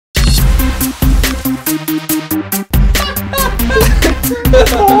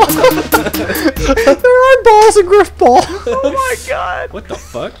are balls in Grifball. Oh my god. What the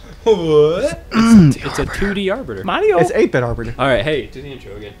fuck? What? It's a 2D arbiter. Mario. It's 8-bit arbiter. All right, hey, do the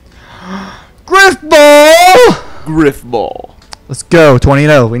intro again. Grifball. Grifball. Let's go.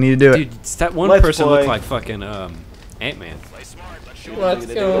 20-0. We need to do it. Dude, does that one Let's person play. look like fucking Ant-Man? Let's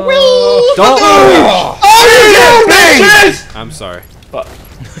go. Oh, I'm sorry. Fuck.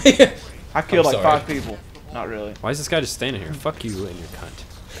 I killed I'm like sorry. 5 people. Not really. Why is this guy just standing here? Fuck you and your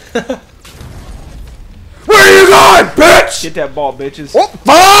cunt. Where are you going, bitch? Get that ball, bitches. Oh,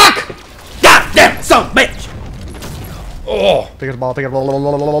 fuck! Goddamn son of a bitch! Oh. Pick up the ball. Pick up the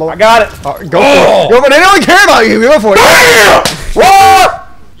ball. I got it. Go for it. Go for it. They don't care about you. Go for it. What?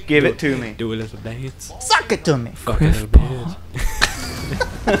 Give it to me. Do a little dance. Suck it to me. Fuck a little bitch.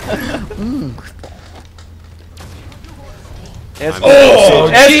 Oh,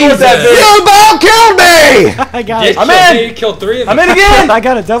 Escort that bitch. Your ball killed me. I got It it. I'm killed in. me, killed 3 of them. I'm in again. I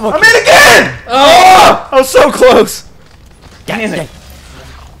got a double. I'm in again. Oh. I was so close. Damn it.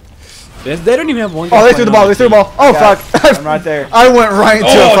 They don't even have one. Oh, guy they threw the ball. playing They on threw the their ball. Oh, Got fuck. it. I'm right there. I went right into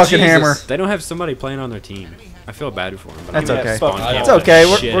a Oh, fucking Jesus. hammer. team. They don't have somebody playing on their team. I feel bad for them. But That's I'm gonna okay. spawn It's camp It's the okay.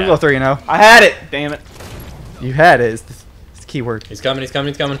 shit We're out. going 3-0. I had it. Damn it. You had it. It's the key word. He's coming, he's coming,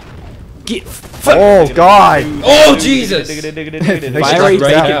 he's coming. Get Oh, God. Oh, Jesus. fiery Right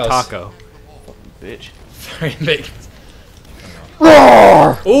bacon out. taco. Bitch. Very big.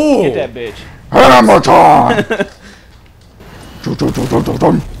 Roar. Ooh. Get that bitch. Hammer time.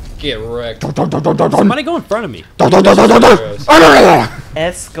 Get wrecked. Somebody go in front of me.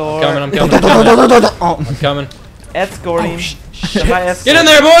 Escort. I'm coming, I'm coming. Oh. I'm coming. Escorting. Somebody escort. Get in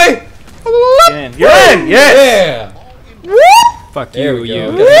there, boy! Get in. You're in. Yes. Yeah! Fuck There you, we go.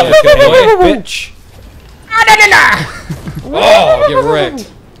 you Good boy. bitch. Oh, get wrecked.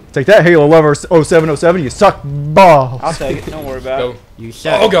 Take that, Halo Lover 0707. You suck balls. I'll take it. Don't worry about it. Go. You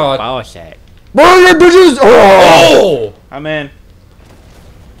suck. Oh, God. Ball sack. Burn your bitches. Oh! I'm in.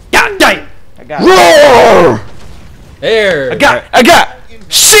 God damn. I got it. Roar. There. I got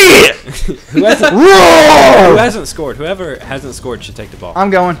shit. Who hasn't? Who Roar. hasn't scored? Whoever hasn't scored should take the ball. I'm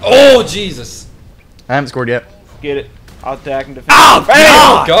going. Oh, Jesus. I haven't scored yet. Get it. I'll attack and defend. Oh,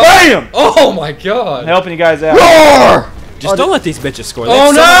 Bam! God. Bam! Oh, my I'm God. helping you guys out. Roar. Just don't let these bitches score. Oh,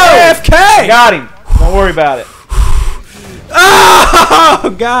 Let no! someone I AFK. got him. Don't worry about it.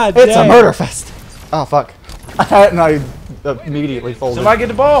 Oh God. It's a damn. murder fest. Oh, fuck. I had and I immediately folded. Somebody get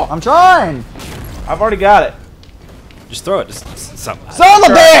the ball. I'm trying. I've already got it. Just throw it. Just something. Son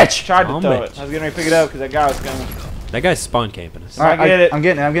of a bitch. Tried to Oh, throw bitch. it. I was getting ready to pick it up because that guy was coming. That guy's spawn camping us. All right, I get it. I'm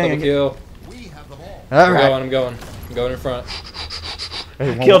getting it. I'm getting Double it. kill. All I'm right. going, I'm going. I'm going in front.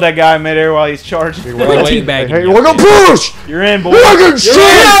 Hey, one Killed that guy in midair while he's charged. We're We're waiting. teabagging. Hey, you. we're gonna push. You're in, boy. We're gonna shit.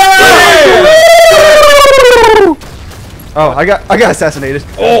 Oh, I got assassinated.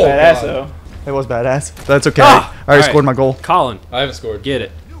 Oh, Badass God. though. It was badass. That's okay. Ah, I already all scored right. my goal. Colin, I haven't scored. get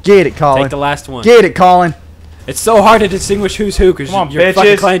it. Get it, Colin. Take the last one. Get it, Colin. It's so hard to distinguish who's who because Come on, your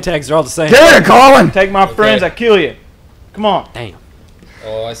fucking bitches. clan tags are all the same. Get it, Colin. Take my friends, I kill you. Come on. Damn.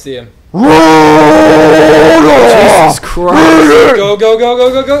 Oh, I see him. Jesus Christ. Go, go, go, go,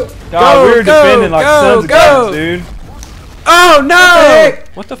 go, go. God, we were go, defending like go, sons of go. guns, dude. Oh no!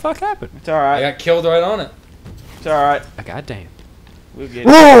 What the fuck happened? It's alright. I got killed right on it. It's alright. God damn. We'll get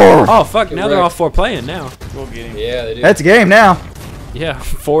him. Roar. Oh fuck! Get Now they're all wrecked. 4 playing now. We'll get him. Yeah, they do. That's a game now. Yeah,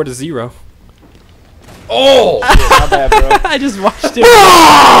 4-0. Oh! My bad, bro. I just watched him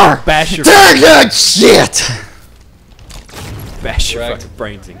Roar. bash your Take that shit. Wrecked. fucking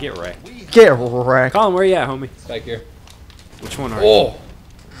brains in. Get wrecked. Get wrecked. Colin, where you at, homie? Back here. Which one are you? Oh!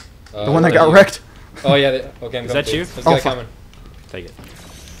 The one that got wrecked. Oh, yeah. Okay, I'm Is going that to. you? This Oh, guy fuck. coming. Take it.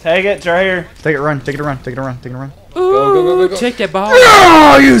 Take it. It's right here. Take it, run. Take it, run. Take it, run. Take it, run. Ooh, go, go, go. take that ball.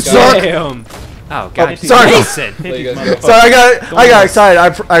 Oh, you suck. Damn. Oh god. sorry. Jason. There you Hit guys these go. So I got excited.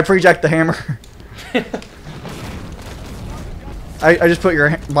 I pre-jacked the hammer. I just put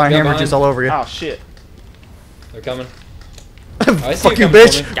my hammer behind. juice all over you. Oh shit. They're coming. I see Fuck you, coming for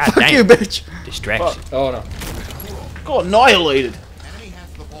bitch. me. God Fuck damn. you, bitch. Distraction. Oh, no. Got annihilated.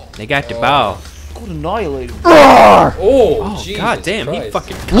 They got the ball. Got annihilated. Roar. Oh, Oh Jesus god damn. He Christ.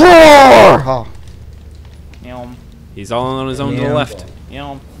 fucking. Roar. Oh. Yum. He's all on his own to Yeah. the left.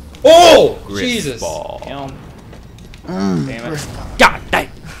 Yum. Oh! Jesus. Grifball. Yum. Mm. Damn it. God damn.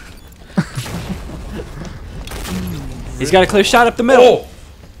 He's got a clear shot up the middle. Oh!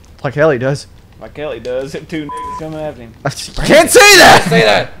 Like hell he does. Like Kelly does. 2 niggas coming after him. Can't say that. Say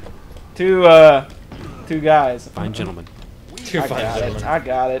that! Two guys. Fine gentleman. Two I fine got gentlemen. it. I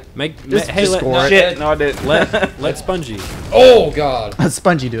got it. Hey, score let, it. Shit. No, I didn't. let Spongy. Oh, God. Let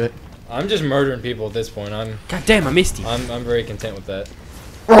Spongy do it. I'm just murdering people at this point. God damn, I missed you. I'm very content with that.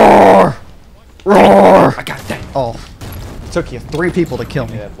 Roar. Roar! I got that. Oh. Took you 3 people to kill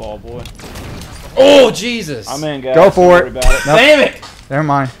me. Yeah, ball boy. Oh, Jesus. I'm in, guys. Go for Don't it. worry about it. Nope. Damn it! Never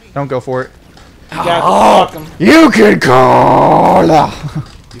mind. Don't go for it. You guys can fuck him. You can call.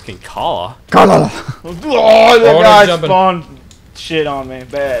 You can call. Call. Oh, that I'm guy jumping. spawned shit on me.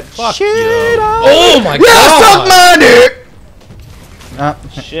 Bad. Fuck. Shit on. Oh, my Yeah, suck God. my dick.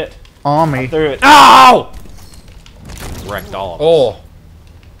 Shit. On me. Threw it. Ow! Wrecked all of us. Oh.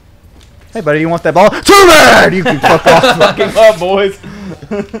 Hey, buddy, you want that ball? Too bad. You can fuck off. Fuck him up, boys.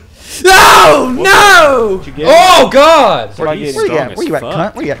 No! No! Did you get Oh, God. Somebody He's get Where him. you strong at? Where you at, as cunt?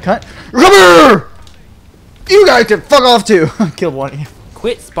 fuck. Where you at, cunt? Come here! You guys can fuck off too. Killed one of you.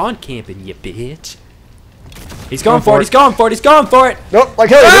 Quit spawn camping, you bitch. He's going for it. He's going for it. He's going for it. Nope, like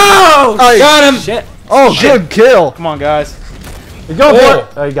hell. Oh! Oh, Got him. Shit. Oh, good kill. Come on, guys. You go for Oh. it.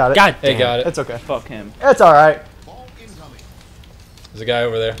 Oh, you got it. God They damn. got it. It's okay. Fuck him. It's all right. There's a guy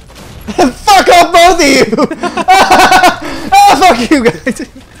over there. Fuck off, both of you. Oh, fuck you guys.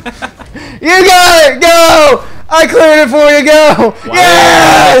 You got it. Go. I cleared it for you. Go. Wow.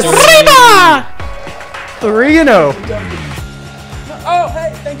 Yes. Wow. 3-0. Oh,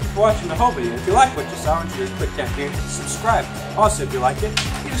 hey, thank you for watching the whole video. If you like what you saw, I want you to click down here and subscribe. Also, if you like it,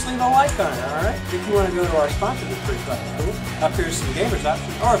 you just leave a like on it, alright? If you want to go to our sponsor, it's pretty fucking cool. Up here is some gamers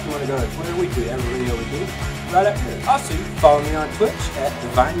options. Or if you want to go to Twitter, we tweet every video we do right up here. Also, you can follow me on Twitch at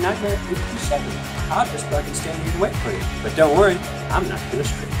Divine Nightmare 57. I'll just fucking stand here and wait for you. But don't worry, I'm not gonna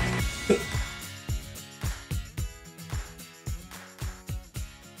strip.